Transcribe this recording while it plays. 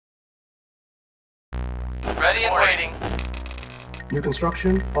Ready and waiting. New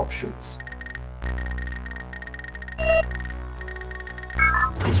construction options.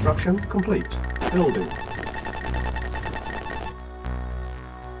 Construction complete. Building.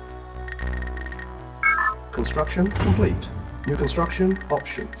 Construction complete. New construction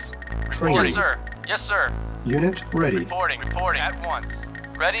options. Training. Yes, sir. Yes, sir. Unit ready. Reporting at once.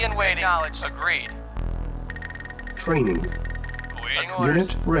 Ready and waiting. Acknowledged. Agreed. Training. Awaiting orders.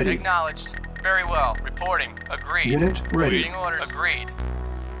 Unit ready. Acknowledged. Very well. Reporting. Agreed. Unit ready. Awaiting orders. Agreed.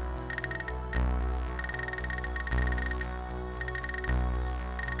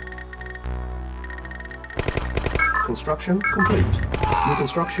 Construction complete. New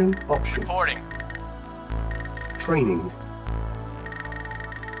construction options. Reporting. Training.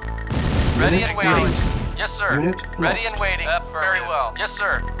 Ready Unit and waiting. ready. Yes, sir. Unit Ready lost. and waiting. Very well. Yes,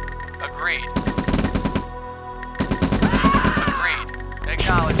 sir. Agreed. Agreed.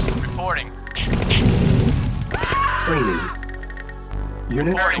 Acknowledged. Reporting. Training.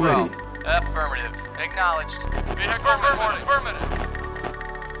 Unit Very ready. well. Affirmative. Acknowledged. Vehicle reporting. Affirmative.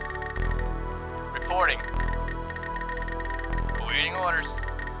 Reporting. Awaiting orders.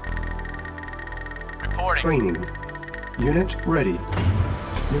 Reporting. Training. Unit ready.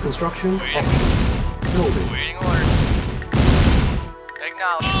 New construction Waiting. options. Building. Awaiting orders.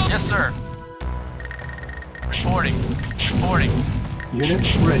 Acknowledged. Yes, sir. Reporting. Reporting.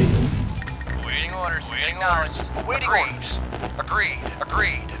 Unit ready. Awaiting orders. Acknowledged. Awaiting orders. Agreed.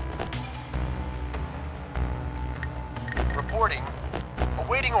 Agreed. Reporting.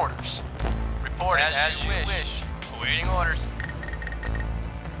 Awaiting orders. Reporting as you wish. Awaiting orders.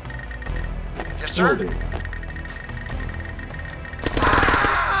 Yes, sir. Building.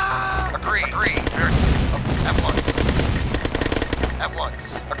 Agreed. Agreed. At once. At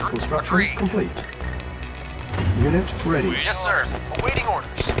once. Construction Agreed. complete. Unit ready. Yes, sir. Awaiting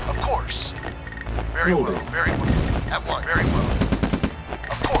orders. Of course. Very Building. well. Very well. At once. Very well.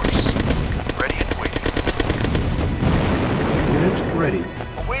 Of course. Ready and waiting. Unit ready.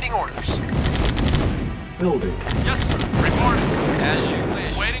 Awaiting orders. Building. Yes, sir. Reporting. As you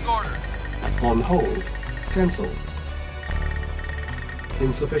wish. Waiting order. On hold. Cancel.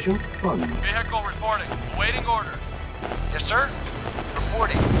 Insufficient funds. Vehicle reporting. Awaiting order. Yes, sir.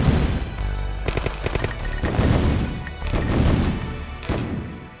 Reporting.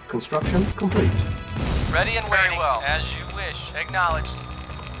 Construction complete. Ready and waiting. Very well. As you wish. Acknowledged.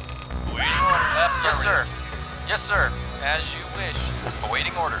 Awaiting orders. Yes, sir. Yes, sir. As you wish.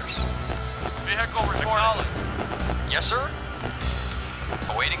 Awaiting orders. Vehicle reporting. Yes, sir.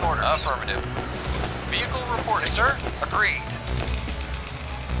 Awaiting orders. Affirmative. Vehicle reporting. Yes, sir. Agreed.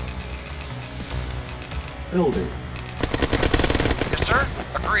 Building. Yes, sir.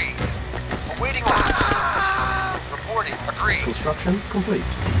 Agreed. Awaiting orders. Reporting. Agreed. Construction complete.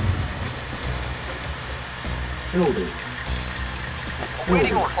 Building. Awaiting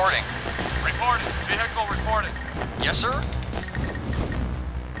Building. orders. Reporting. Reporting. Vehicle reporting. Yes, sir.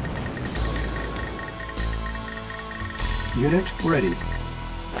 Unit ready.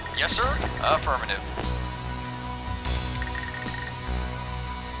 Yes, sir. Affirmative.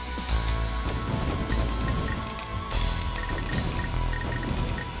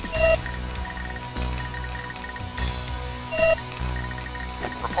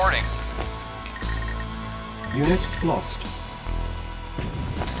 Reporting. Unit lost.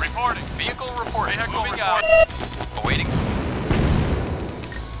 Reporting. Vehicle reporting. Vehicle Moving reporting. Awaiting.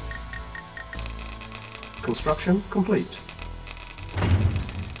 Construction complete.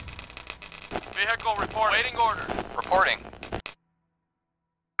 Vehicle reporting. Waiting order. Reporting.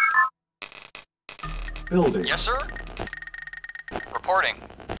 Building. Yes, sir. Reporting.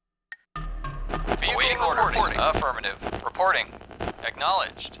 Awaiting orders. Reporting. Affirmative. Reporting.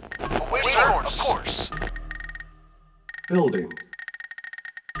 Acknowledged. Awaiting orders. Of course. Building.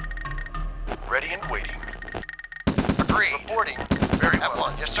 Ready and waiting. Agreed. Reporting. Very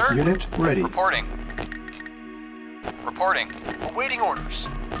well. Yes, sir. Unit ready. Reporting. Reporting. Awaiting orders.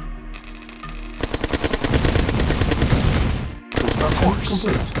 Construction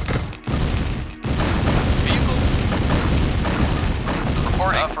complete. Vehicle.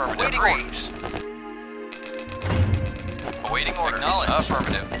 Reporting. Affirmative. Awaiting Agreed. orders. Awaiting orders. Acknowledged.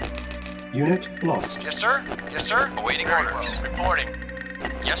 Affirmative. Unit lost. Yes, sir. Yes, sir. Awaiting Very orders. well. Reporting.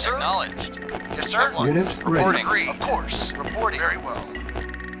 Yes, sir. Acknowledged. Yes, sir. Unit ready. Reporting. Agreed. Of course. Reporting. Very well.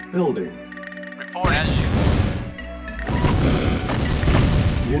 Building. Reporting. As you.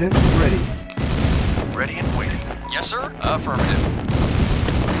 Unit ready. Ready and waiting. Yes, sir. Affirmative.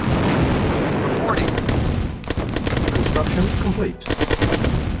 Reporting. Construction complete.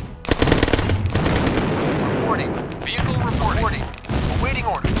 Reporting. Vehicle reporting. Reporting. Awaiting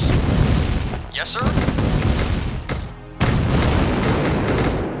orders. Yes, sir.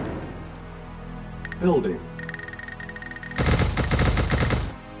 Building.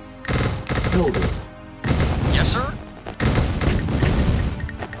 Building. Yes, sir.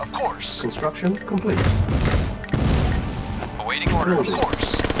 Of course. Construction complete. Awaiting orders. Building. Of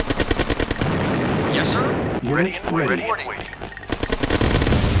course. Yes, sir. Ready Unit and ready. ready and waiting.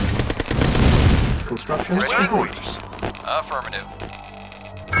 Construction Ready and complete. waiting. Affirmative.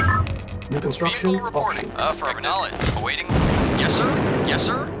 New construction Vehicle reporting. options. Affirmative. Acknowledged. Awaiting. Yes, sir. Yes,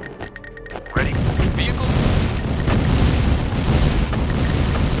 sir. Ready. Vehicle.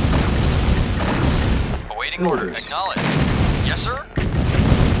 Awaiting Builders. order. Acknowledged. Yes, sir.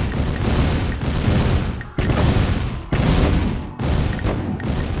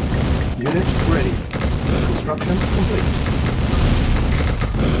 Unit ready. Construction complete.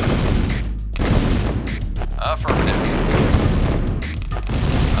 Affirmative.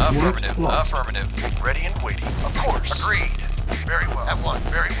 Affirmative. Unit lost. Affirmative. Ready and waiting. Of course. Agreed. Very well. At once.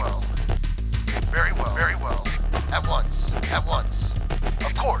 Very well. Very well. Very well. At once. At once.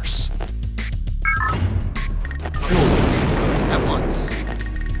 Of course. Building. At once.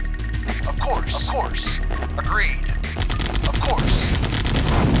 Of course. Of course. Agreed. Of course.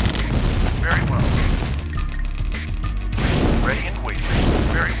 Very well. Ready and waiting.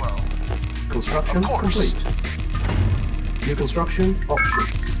 Very well. Construction Of course. complete. New construction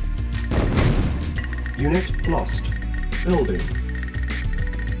options. Unit lost. Building.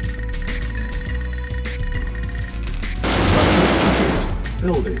 Construction complete.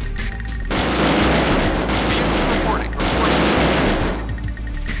 Building. Vehicle reporting. Reporting.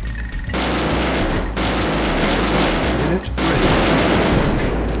 Unit ready.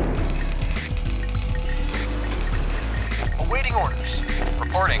 Awaiting orders.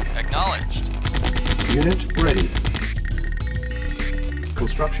 Reporting. Acknowledged. Unit ready.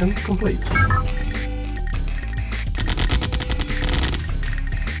 Construction complete.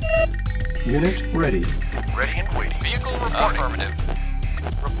 Unit ready. Ready and waiting. Vehicle reporting. Affirmative.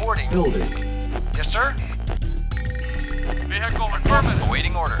 Reporting. Building. Yes, sir. Vehicle affirmative.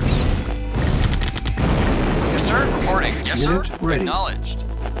 Awaiting orders. Yes, sir. Reporting. Yes, Unit sir. ready. Acknowledged.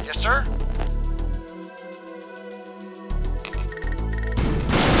 Yes, sir.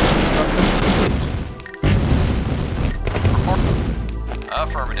 Construction complete. Report.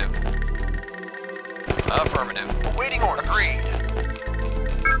 Affirmative. Affirmative. Awaiting order. Agreed.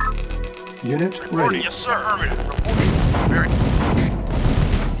 Unit ready. Yes, sir. Affirmative. Reporting. Very.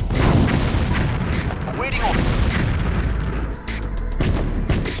 Awaiting order.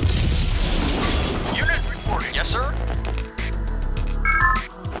 Unit reporting. Yes, sir.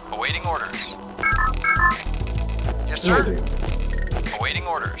 Awaiting orders. Yes, sir. Building. Awaiting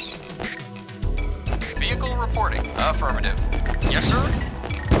orders. Vehicle reporting. Affirmative. Yes, sir.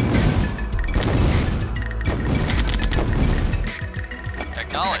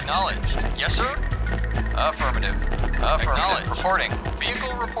 Acknowledged. Yes, sir. Affirmative. Affirmative. Reporting.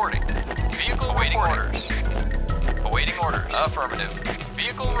 Vehicle reporting. Vehicle awaiting orders. Awaiting orders. Affirmative.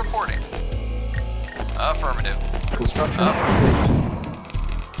 Vehicle reporting. Affirmative. Construction complete.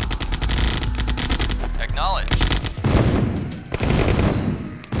 Acknowledged.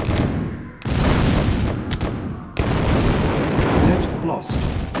 Unit lost.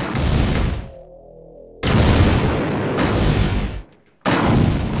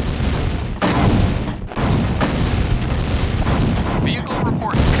 Vehicle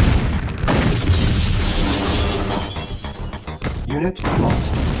reporting. Unit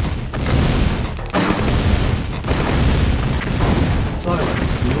lost.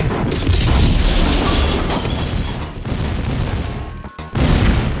 Silence needed.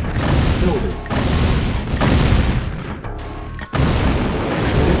 Building.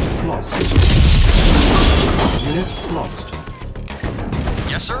 Unit lost. Unit lost.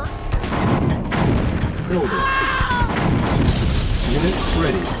 Yes, sir. Building. Unit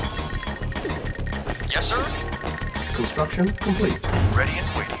ready. Yes, sir. Construction complete. Ready and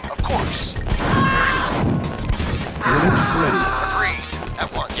waiting. Of course. Unit ready. Agreed. At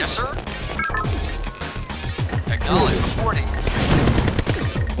once. Yes, sir. Acknowledged. Reporting.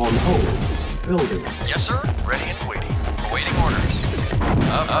 On hold. Building. Yes, sir. Ready and waiting. Awaiting orders.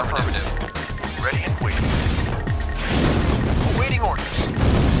 Affirmative. Ready and waiting. Awaiting orders.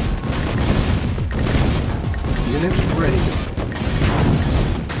 Unit ready.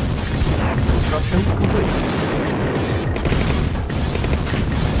 Construction complete.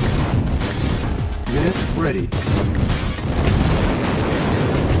 Unit ready.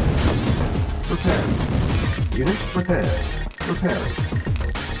 Prepare. Unit prepared. Preparing.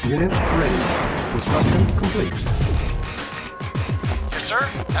 Unit ready. Construction complete. Yes, sir.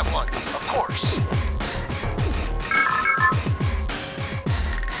 At once. Of course.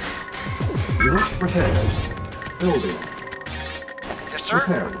 Unit repaired. Building. Yes, sir.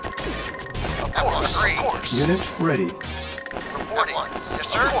 Repairing. Of course. Agreed. Of course. Unit ready. Reporting. Yes,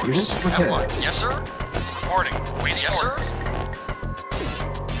 sir. Of course. Unit At repaired. once. Yes, sir. Reporting. Awaiting Yes, orders.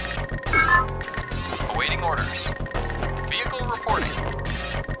 Awaiting orders. Vehicle reporting.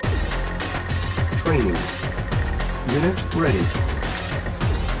 Training. Unit ready.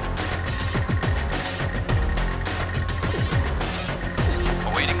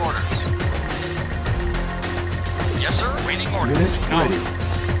 Awaiting orders. Yes, sir. Awaiting orders. Unit ready.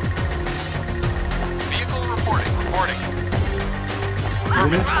 Vehicle reporting. Reporting.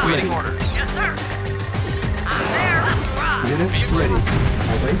 Unit Awaiting ready. orders. Yes, sir. I'm there. Rock. Unit Vehicle ready.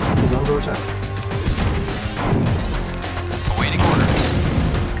 Our base is under attack. Awaiting orders.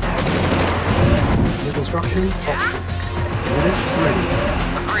 New construction options. Unit ready.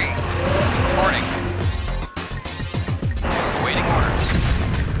 Agreed. Reporting. Awaiting orders.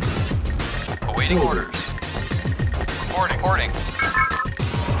 Awaiting Building. orders. Reporting. Reporting.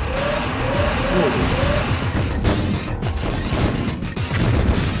 Building.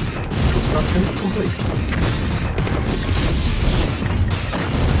 Construction complete.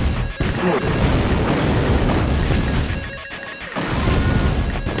 Building.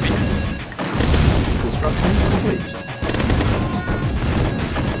 Construction complete.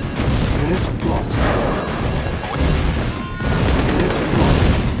 Unit lost. Unit lost.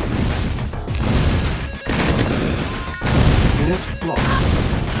 Unit lost.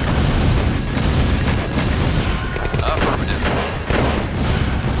 Affirmative.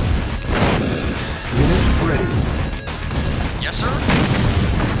 Unit ready. Yes, sir.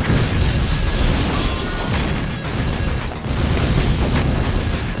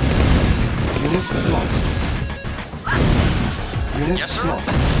 Unit lost. Unit Yes, sir.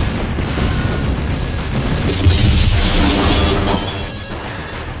 lost.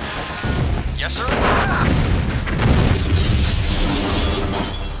 Yes, sir.